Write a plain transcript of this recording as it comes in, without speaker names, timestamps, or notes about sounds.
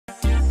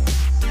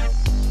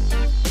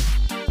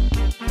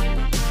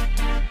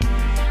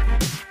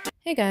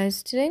Hey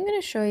guys, today I'm going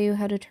to show you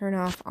how to turn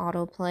off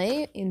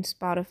autoplay in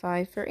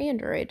Spotify for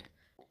Android.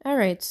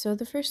 Alright, so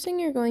the first thing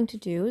you're going to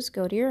do is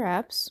go to your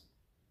apps.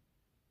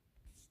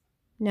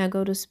 Now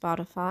go to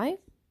Spotify.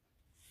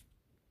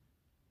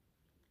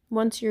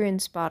 Once you're in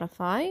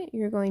Spotify,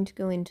 you're going to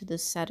go into the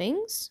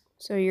settings.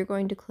 So you're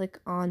going to click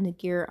on the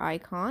gear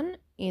icon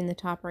in the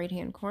top right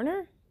hand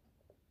corner.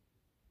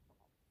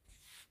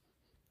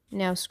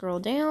 Now scroll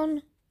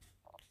down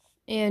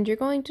and you're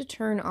going to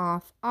turn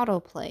off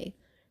autoplay.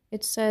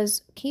 It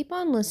says, keep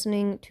on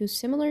listening to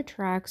similar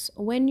tracks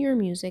when your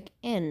music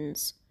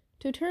ends.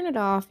 To turn it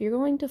off, you're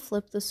going to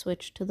flip the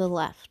switch to the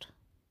left.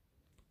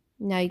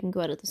 Now you can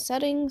go out of the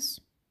settings.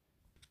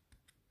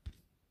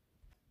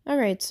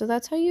 Alright, so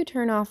that's how you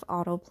turn off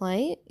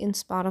autoplay in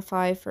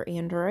Spotify for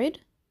Android.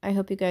 I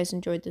hope you guys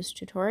enjoyed this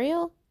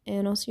tutorial,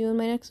 and I'll see you in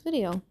my next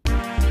video.